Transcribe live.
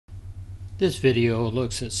This video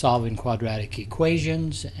looks at solving quadratic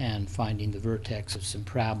equations and finding the vertex of some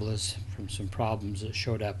parabolas from some problems that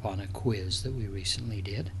showed up on a quiz that we recently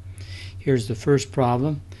did. Here's the first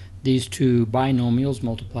problem. These two binomials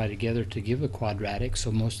multiply together to give a quadratic,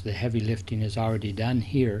 so most of the heavy lifting is already done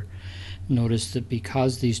here. Notice that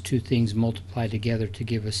because these two things multiply together to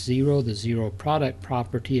give us 0, the zero product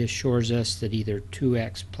property assures us that either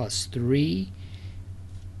 2x plus 3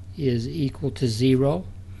 is equal to 0,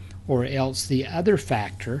 or else the other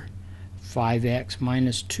factor, 5x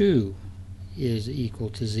minus 2, is equal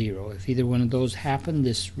to 0. If either one of those happen,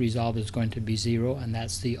 this result is going to be 0, and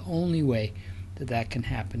that's the only way that that can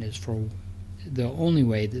happen. Is for the only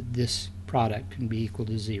way that this product can be equal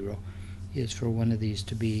to 0 is for one of these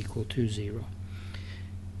to be equal to 0.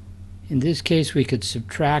 In this case, we could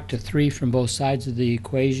subtract a 3 from both sides of the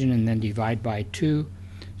equation and then divide by 2,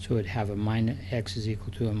 so it'd have x is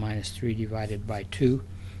equal to a minus 3 divided by 2.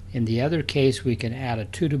 In the other case, we can add a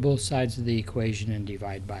 2 to both sides of the equation and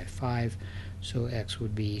divide by 5, so x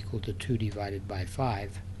would be equal to 2 divided by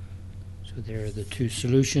 5. So there are the two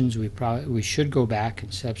solutions. We should go back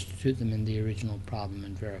and substitute them in the original problem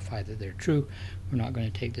and verify that they're true. We're not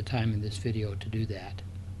going to take the time in this video to do that.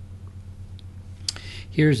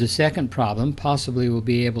 Here's the second problem. Possibly we'll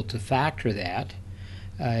be able to factor that.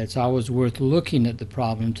 It's always worth looking at the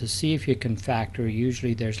problem to see if you can factor.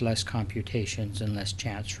 Usually there's less computations and less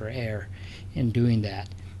chance for error in doing that.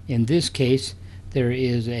 In this case, there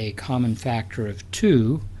is a common factor of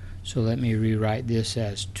 2, so let me rewrite this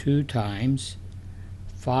as 2 times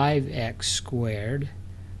 5x squared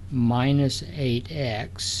minus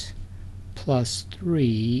 8x plus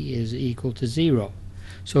 3 is equal to 0.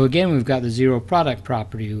 So again, we've got the zero product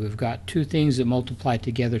property. We've got two things that multiply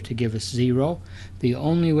together to give us 0. The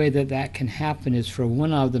only way that that can happen is for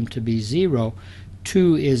one of them to be 0.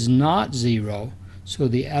 2 is not 0, so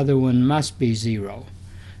the other one must be 0.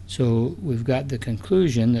 So we've got the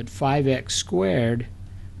conclusion that 5x squared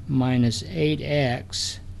minus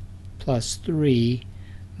 8x plus 3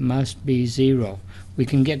 must be 0. We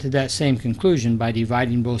can get to that same conclusion by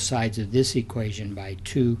dividing both sides of this equation by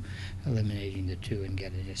 2, eliminating the 2 and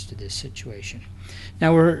getting us to this situation.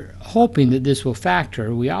 Now we're hoping that this will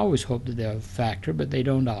factor. We always hope that they'll factor, but they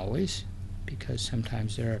don't always, because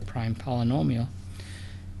sometimes they're a prime polynomial.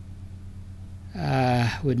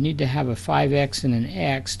 Would need to have a 5x and an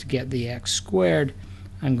x to get the x squared.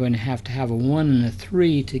 I'm going to have a 1 and a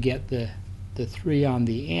 3 to get the 3 on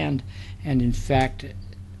the end, and in fact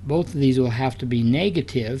both of these will have to be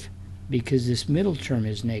negative because this middle term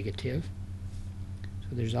is negative. So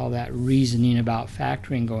there's all that reasoning about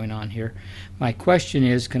factoring going on here. My question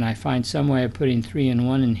is, can I find some way of putting 3 and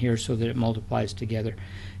 1 in here so that it multiplies together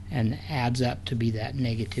and adds up to be that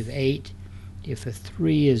negative 8? If a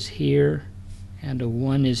 3 is here and a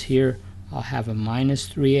 1 is here, I'll have a minus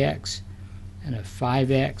 3x and a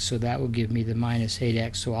 5x, so that will give me the minus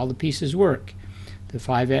 8x. So all the pieces work. The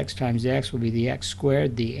 5x times x will be the x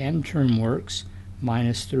squared. The end term works.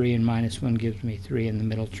 Minus 3 and minus 1 gives me 3, and the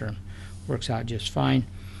middle term works out just fine.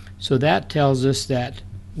 So that tells us that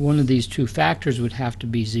one of these two factors would have to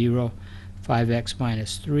be 0. 5x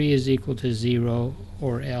minus 3 is equal to 0,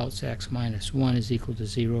 or else x minus 1 is equal to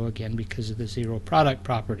 0, again because of the zero product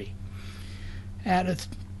property. Add a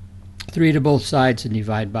 3 to both sides and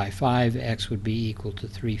divide by 5. X would be equal to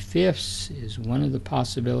 3/5 is one of the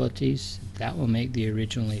possibilities. That will make the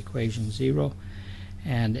original equation 0,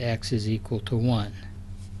 and x is equal to 1.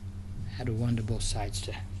 Add a 1 to both sides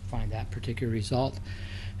to find that particular result.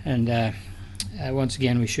 And once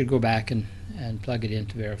again, we should go back and plug it in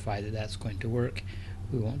to verify that that's going to work.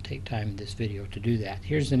 We won't take time in this video to do that.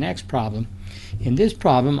 Here's the next problem. In this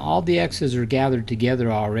problem, all the x's are gathered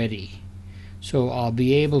together already. So I'll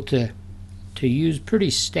be able to use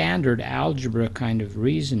pretty standard algebra kind of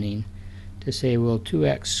reasoning to say, well,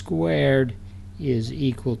 2x squared is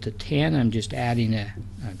equal to 10. I'm just adding a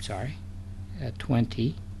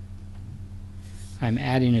 20. I'm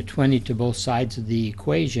adding a 20 to both sides of the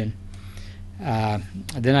equation.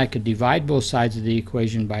 Then I could divide both sides of the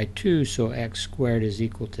equation by 2, so x squared is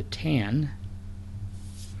equal to 10.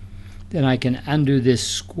 Then I can undo this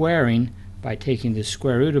squaring by taking the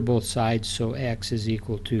square root of both sides, so x is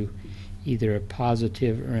equal to either a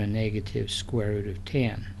positive or a negative square root of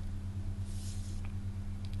 10.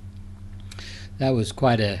 That was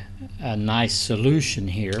quite a nice solution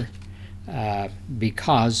here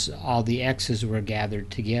because all the x's were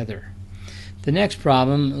gathered together. The next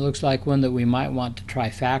problem looks like one that we might want to try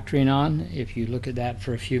factoring on. If you look at that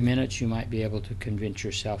for a few minutes, you might be able to convince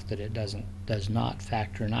yourself that it does not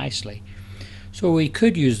factor nicely. So we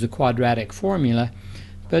could use the quadratic formula,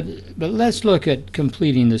 But let's look at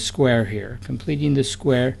completing the square here. Completing the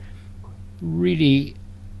square really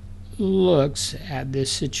looks at this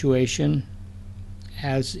situation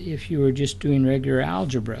as if you were just doing regular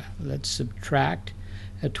algebra. Let's subtract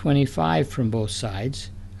a 25 from both sides.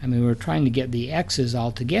 I mean, we're trying to get the x's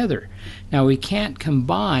all together. Now we can't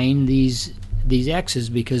combine these x's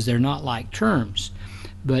because they're not like terms.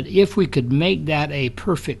 But if we could make that a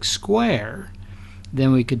perfect square,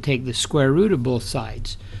 then we could take the square root of both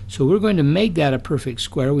sides. So we're going to make that a perfect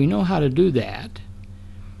square. We know how to do that.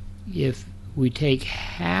 If we take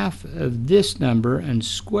half of this number and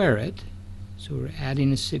square it, so we're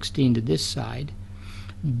adding a 16 to this side,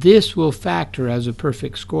 this will factor as a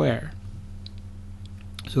perfect square.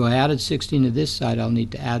 So I added 16 to this side, I'll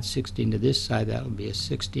need to add 16 to this side. That will be a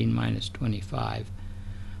 16 minus 25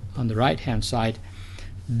 on the right hand side.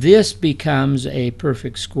 This becomes a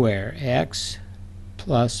perfect square. X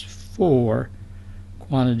plus 4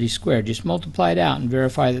 quantity squared. Just multiply it out and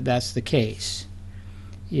verify that that's the case.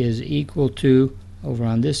 Is equal to, over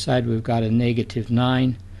on this side we've got a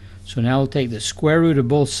 -9. So now we'll take the square root of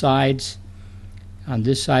both sides. On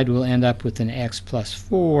this side we'll end up with an x plus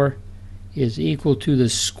 4 is equal to the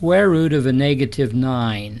square root of a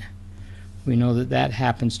 -9. We know that that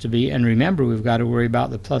happens to be, and remember we've got to worry about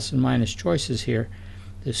the plus and minus choices here.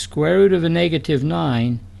 The square root of a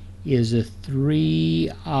 -9 is a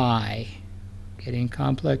 3i. Getting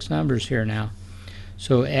complex numbers here now.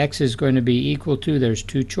 So x is going to be equal to, there's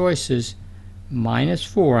two choices, minus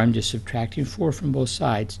 4, I'm just subtracting 4 from both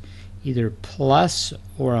sides, either plus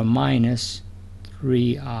or a minus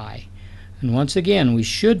 3i. And once again, we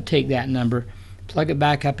should take that number, plug it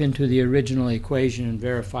back up into the original equation and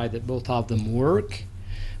verify that both of them work.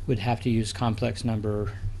 We'd have to use complex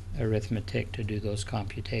number arithmetic to do those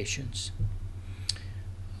computations.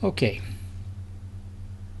 Okay,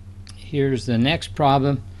 here's the next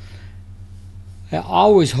problem. I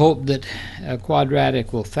always hope that a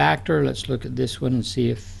quadratic will factor. Let's look at this one and see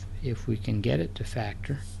if we can get it to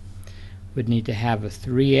factor. We'd need to have a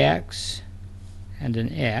 3x and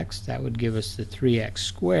an x. That would give us the 3x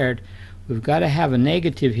squared. We've got to have a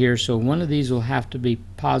negative here, so one of these will have to be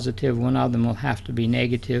positive, one of them will have to be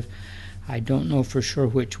negative. I don't know for sure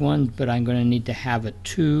which one, but I'm going to need to have a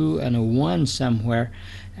 2 and a 1 somewhere,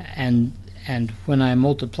 and when I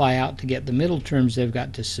multiply out to get the middle terms, they've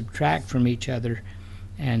got to subtract from each other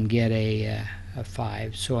and get a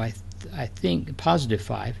 5. So I think positive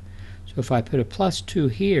 5. So if I put a plus 2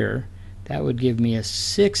 here, that would give me a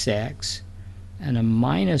 6x, and a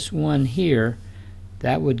minus 1 here,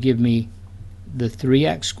 that would give me the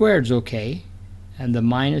 3x squared is okay, and the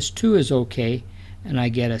minus 2 is okay, and I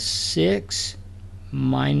get a 6x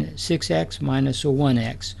minus a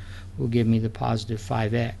 1x will give me the positive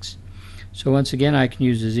 5x. So once again, I can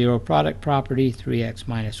use the zero product property. 3x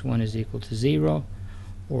minus 1 is equal to 0,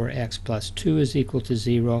 or x plus 2 is equal to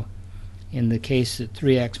 0. In the case that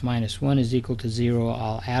 3x minus 1 is equal to 0,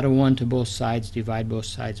 I'll add a 1 to both sides, divide both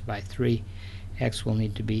sides by 3. X will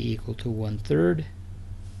need to be equal to 1/3.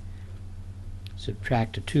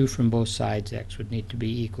 Subtract a 2 from both sides, x would need to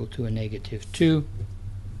be equal to a -2.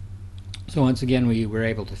 So once again, we were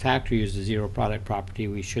able to factor, use the zero product property.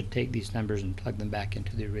 We should take these numbers and plug them back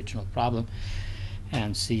into the original problem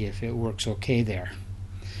and see if it works okay there.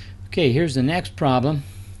 Okay, here's the next problem.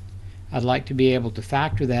 I'd like to be able to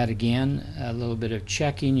factor that again. A little bit of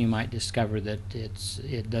checking, you might discover that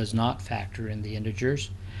it does not factor in the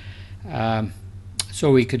integers. So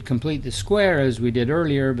we could complete the square as we did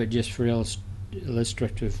earlier, but just for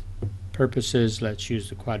illustrative purposes, let's use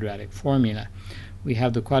the quadratic formula. We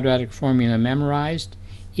have the quadratic formula memorized.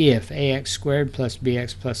 If ax squared plus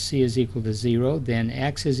bx plus c is equal to 0, then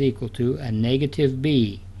x is equal to a negative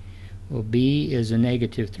b. Well, b is a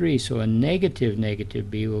 -3, so a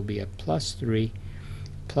negative b will be a +3,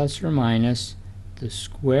 plus or minus the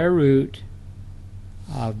square root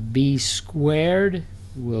of b squared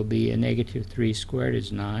will be a -3 squared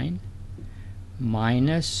is 9,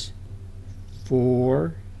 minus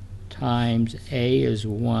 4 times a is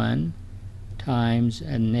 1 times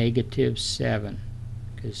a -7,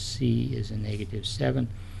 because c is a -7,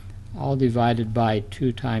 all divided by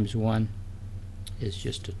 2 times 1 is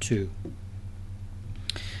just a 2.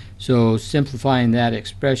 So simplifying that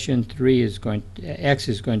expression, x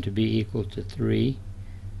is going to be equal to 3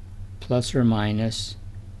 plus or minus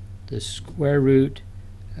the square root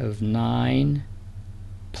of 9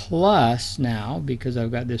 plus, now because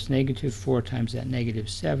I've got this -4 times that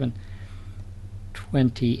 -7,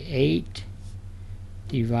 28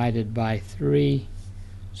 divided by 3.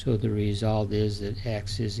 So the result is that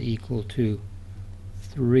x is equal to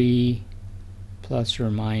 3 plus or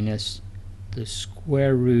minus the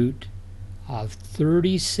square root of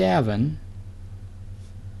 37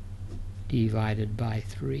 divided by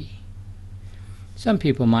 3. Some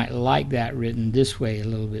people might like that written this way a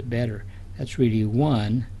little bit better. That's really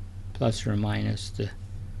 1 plus or minus the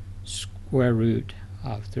square root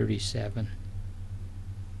of 37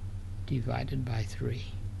 divided by 3.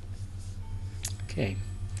 Okay,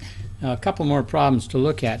 now a couple more problems to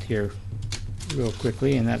look at here real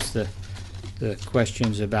quickly, and that's the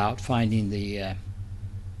questions about finding the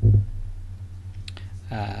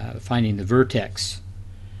vertex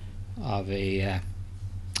of a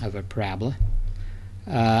parabola.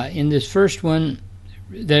 In this first one,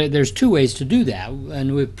 there's two ways to do that,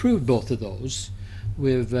 and we've proved both of those.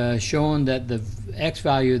 We've shown that the x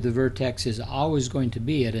value of the vertex is always going to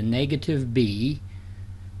be at a negative b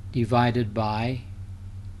divided by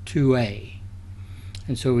 2a.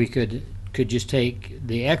 And so we could just take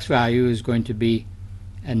the x value is going to be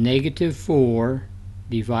a negative 4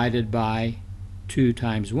 divided by 2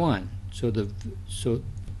 times 1. So the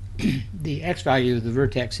x value of the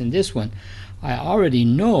vertex in this one, I already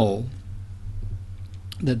know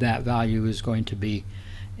that that value is going to be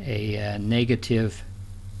a negative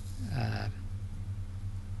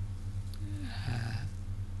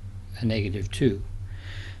 2.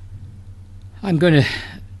 I'm going to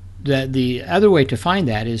the other way to find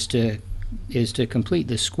that is to complete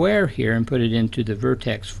the square here and put it into the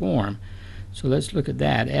vertex form. So let's look at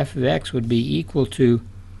that. F of x would be equal to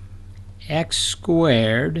x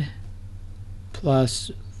squared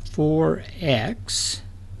plus 4x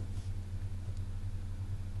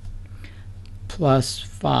plus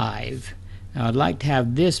 5. Now I'd like to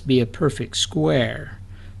have this be a perfect square,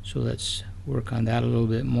 so let's work on that a little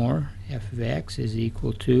bit more. F of x is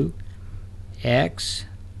equal to x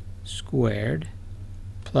squared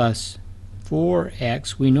plus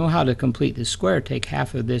 4x. We know how to complete the square. Take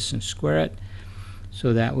half of this and square it,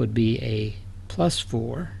 so that would be a plus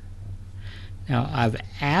 4. Now I've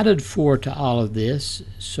added 4 to all of this,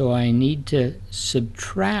 so I need to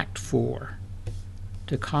subtract 4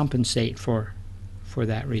 to compensate for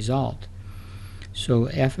that result. So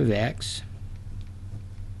f of x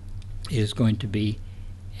is going to be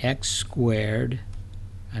x squared,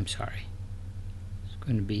 it's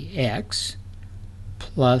going to be x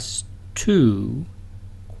plus 2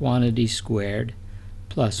 quantity squared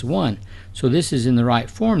plus 1. So this is in the right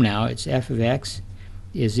form now. It's f of x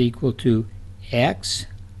is equal to x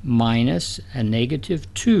minus a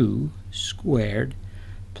negative 2 squared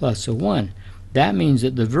plus a 1. That means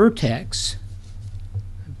that the vertex,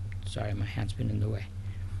 sorry, my hand's been in the way.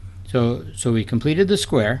 So we completed the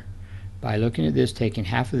square by looking at this, taking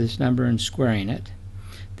half of this number and squaring it.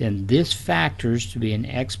 Then this factors to be an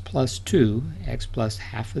x plus 2, x plus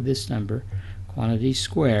half of this number, quantity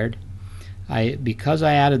squared. Because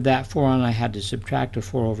I added that 4 on, I had to subtract a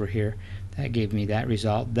 4 over here. That gave me that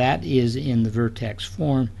result. That is in the vertex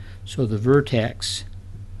form, so the vertex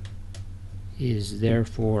is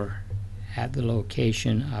therefore at the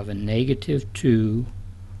location of a negative 2,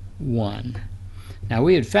 1. Now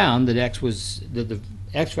we had found that the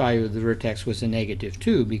x value of the vertex was a negative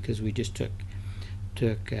 2 because we just took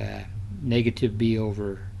negative b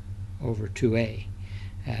over 2a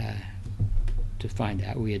to find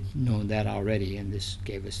that. We had known that already, and this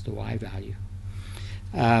gave us the y value.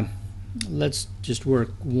 Let's just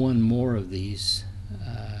work one more of these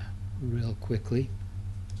real quickly.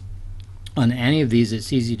 On any of these,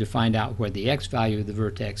 it's easy to find out where the x value of the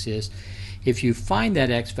vertex is. If you find that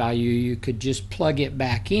x value, you could just plug it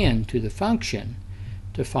back into the function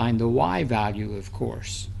to find the y value, of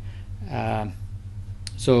course.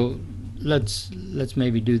 So let's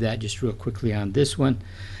maybe do that just real quickly on this one.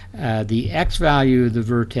 The x value of the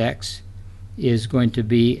vertex is going to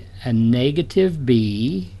be a negative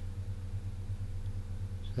b,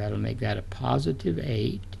 so that'll make that a positive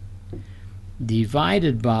 8,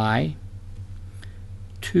 divided by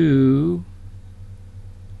 2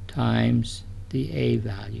 times the a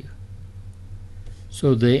value.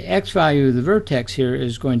 So the x value of the vertex here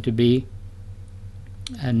is going to be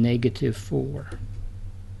a negative 4.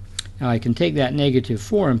 Now I can take that negative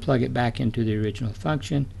 4 and plug it back into the original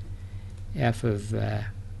function. F of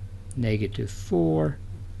negative 4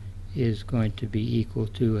 is going to be equal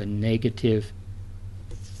to a negative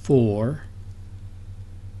 4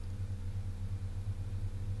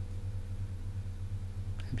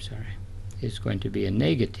 is going to be a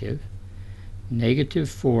negative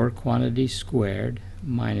 4 quantity squared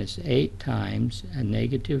minus 8 times a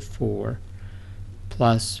negative 4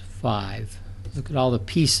 plus 5. Look at all the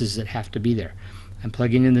pieces that have to be there. I'm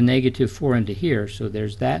plugging in the negative 4 into here, so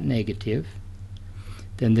there's that negative.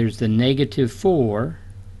 Then there's the negative 4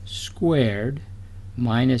 squared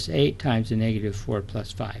minus 8 times the negative 4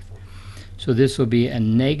 plus 5. So this will be a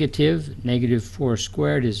negative 4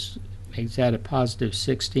 squared makes that a positive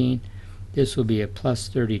 16. This will be a plus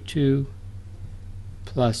 32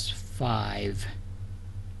 plus 5.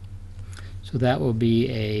 So that will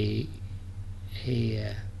be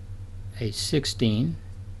a 16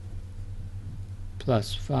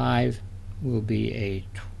 plus 5 will be a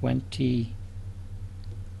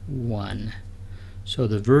 21. So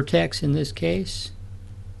the vertex in this case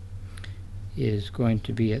is going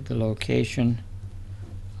to be at the location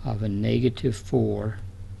of a negative 4,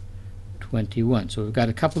 21. So we've got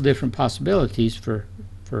a couple different possibilities for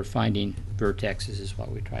finding vertexes is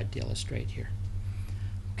what we tried to illustrate here.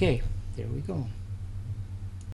 Okay, there we go.